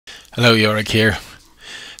Hello, Yorick here.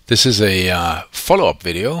 This is a follow-up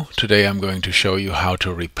video. Today I'm going to show you how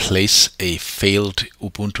to replace a failed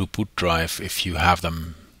Ubuntu boot drive if you have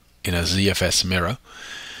them in a ZFS mirror.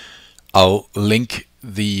 I'll link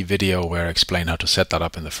the video where I explain how to set that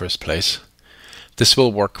up in the first place. This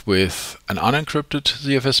will work with an unencrypted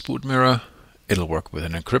ZFS boot mirror. It'll work with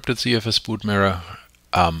an encrypted ZFS boot mirror,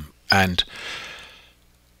 and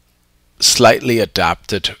slightly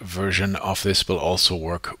adapted version of this will also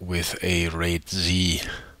work with a RAID Z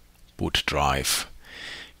boot drive.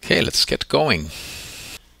 Okay, let's get going.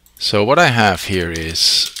 So what I have here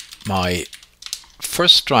is my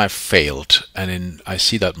first drive failed, and I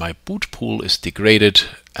see that my boot pool is degraded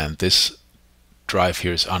and this drive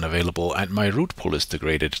here is unavailable, and my root pool is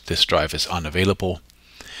degraded, this drive is unavailable.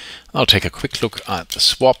 I'll take a quick look at the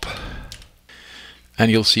swap, and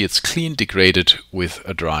you'll see it's clean degraded with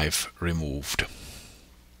a drive removed.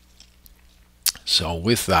 So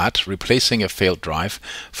with that, replacing a failed drive,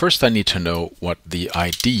 first I need to know what the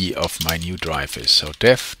ID of my new drive is. So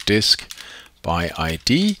def disk by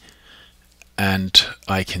ID, and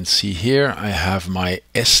I can see here I have my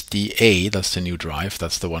SDA, that's the new drive,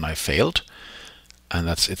 that's the one I failed, and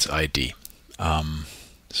that's its ID.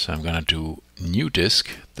 So I'm gonna do new disk,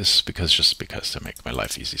 this is just because to make my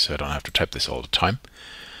life easy so I don't have to type this all the time,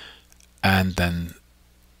 and then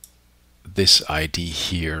this ID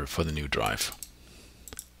here for the new drive.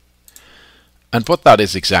 And what that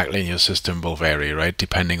is exactly in your system will vary, right,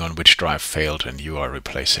 depending on which drive failed and you are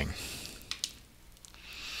replacing.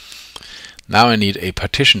 Now I need a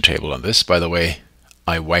partition table on this. By the way,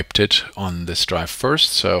 I wiped it on this drive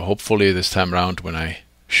first, so hopefully this time around when I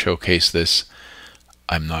showcase this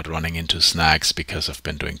I'm not running into snags because I've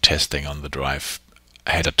been doing testing on the drive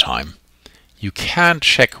ahead of time. You can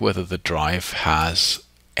check whether the drive has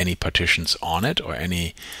any partitions on it or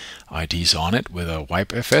any IDs on it with a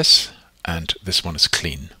wipe FS, and this one is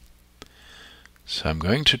clean. So I'm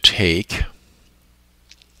going to take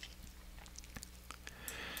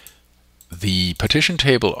the partition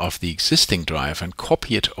table of the existing drive and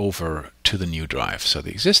copy it over to the new drive. So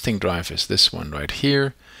the existing drive is this one right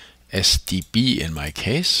here, SDB in my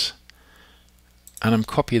case, and I'm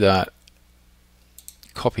copy that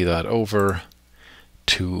over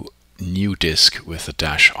to new disk with a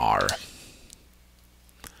 -R.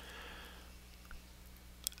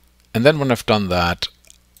 And then when I've done that,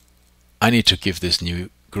 I need to give this new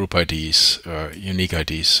group IDs, unique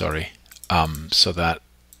IDs, sorry, so that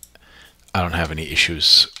I don't have any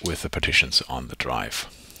issues with the partitions on the drive.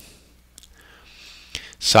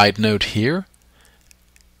 Side note here,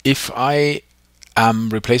 if I am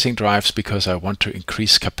replacing drives because I want to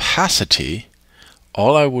increase capacity,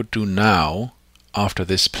 all I would do now after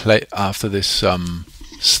this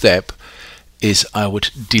step is I would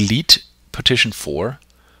delete partition 4,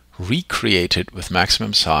 recreate it with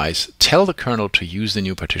maximum size, tell the kernel to use the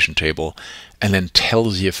new partition table, and then tell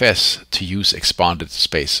ZFS to use expanded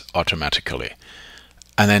space automatically,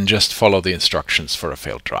 and then just follow the instructions for a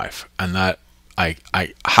failed drive. And that I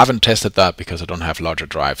haven't tested that because I don't have larger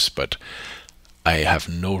drives, but I have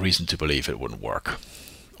no reason to believe it wouldn't work.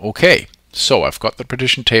 Okay, so I've got the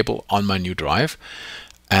partition table on my new drive,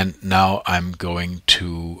 and now I'm going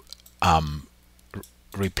to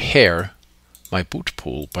repair my boot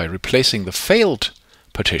pool by replacing the failed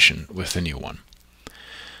partition with the new one.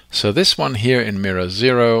 So this one here in mirror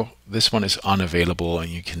 0, this one is unavailable, and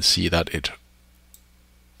you can see that it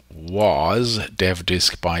was dev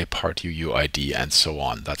disk by part UUID and so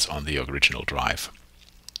on. That's on the original drive.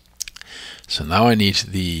 So now I need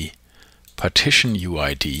the partition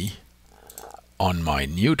UID on my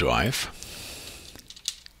new drive.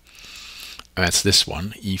 That's this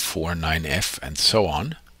one, E49F and so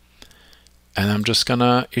on. And I'm just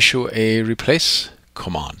gonna issue a replace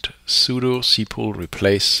command, sudo cpool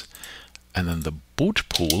replace, and then the boot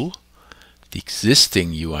pool, the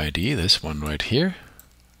existing UID, this one right here,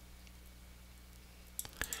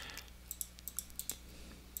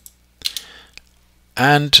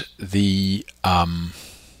 and the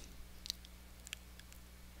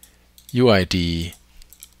UID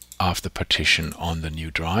of the partition on the new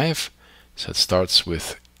drive. So it starts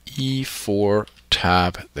with E4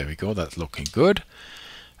 tab, there we go, that's looking good.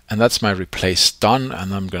 And that's my replace done,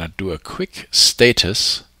 and I'm going to do a quick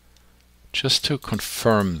status just to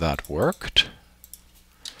confirm that worked.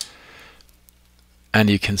 And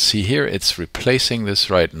you can see here it's replacing this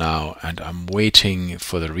right now, and I'm waiting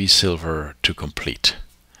for the Resilver to complete.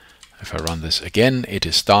 If I run this again, it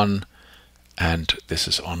is done, and this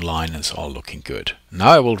is online and it's all looking good.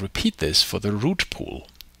 Now I will repeat this for the root pool.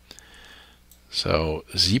 So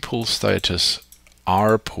zpool status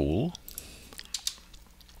rpool,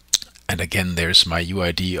 And again, there's my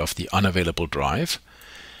UID of the unavailable drive.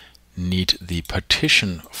 Need the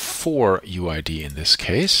partition 4 UID in this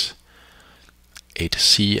case,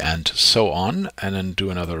 8C and so on, and then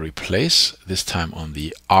do another replace, this time on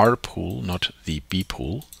the R pool, not the B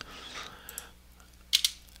pool.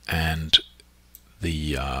 And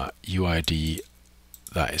the UID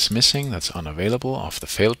that is missing, that's unavailable, of the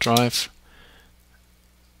failed drive.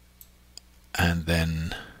 And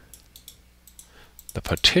then the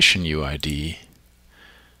partition UID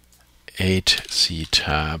 8C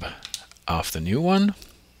tab of the new one.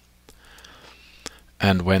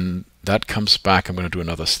 And when that comes back, I'm going to do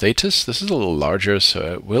another status. This is a little larger,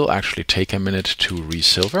 so it will actually take a minute to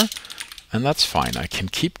Resilver, and that's fine. I can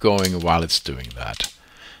keep going while it's doing that.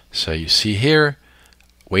 So you see here,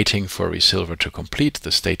 waiting for Resilver to complete,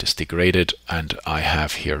 the state is degraded, and I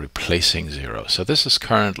have here replacing 0. So this is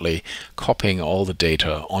currently copying all the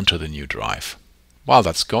data onto the new drive. While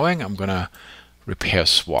that's going, I'm going to repair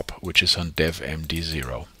swap, which is on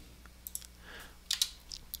devmd0.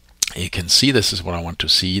 You can see this is what I want to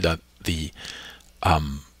see, that the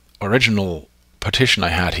original partition I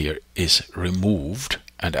had here is removed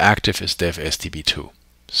and active is devsdb2.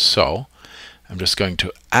 So I'm just going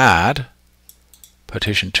to add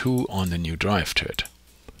partition 2 on the new drive to it.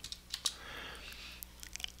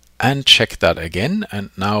 And check that again,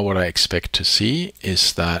 and now what I expect to see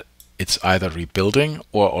is that it's either rebuilding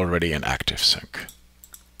or already in active sync.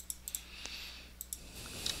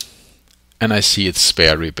 And I see it's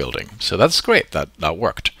spare rebuilding. So that's great, that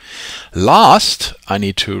worked. Last, I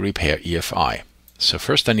need to repair EFI. So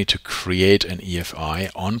first I need to create an EFI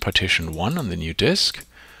on partition 1 on the new disk,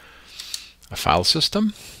 a file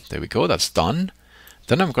system. There we go, that's done.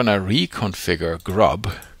 Then I'm going to reconfigure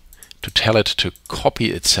grub to tell it to copy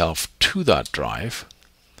itself to that drive.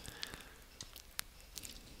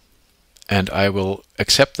 And I will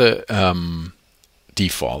accept the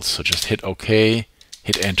defaults. So just hit OK.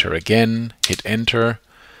 Hit enter again, hit enter,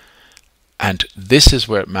 and this is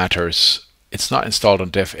where it matters. It's not installed on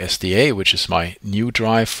devsda, which is my new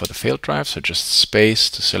drive for the failed drive, so just space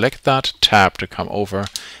to select that, tab to come over,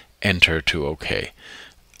 enter to OK.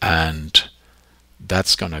 And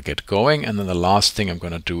that's going to get going, and then the last thing I'm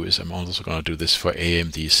going to do is I'm also going to do this for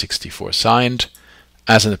AMD 64 signed.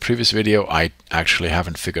 As in the previous video, I actually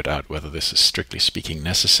haven't figured out whether this is strictly speaking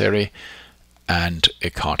necessary, and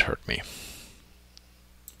it can't hurt me.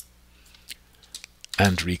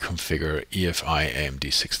 And reconfigure EFI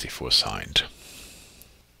AMD 64 signed.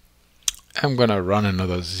 I'm going to run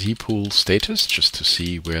another zpool status just to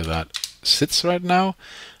see where that sits right now.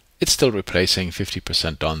 It's still replacing,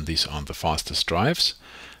 50% done. These are on the fastest drives.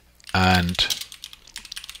 And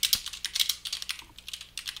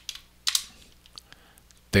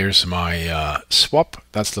there's my swap.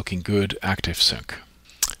 That's looking good, active sync.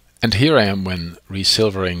 And here I am when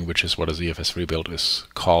resilvering, which is what a ZFS rebuild is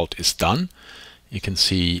called, is done. You can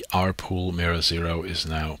see our pool mirror 0 is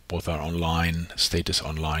now both are online, status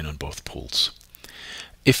online on both pools.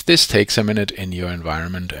 If this takes a minute in your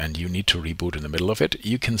environment and you need to reboot in the middle of it,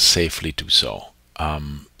 you can safely do so.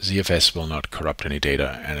 ZFS will not corrupt any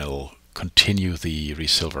data and it'll continue the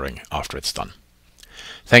resilvering after it's done.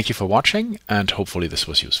 Thank you for watching, and hopefully this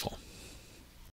was useful.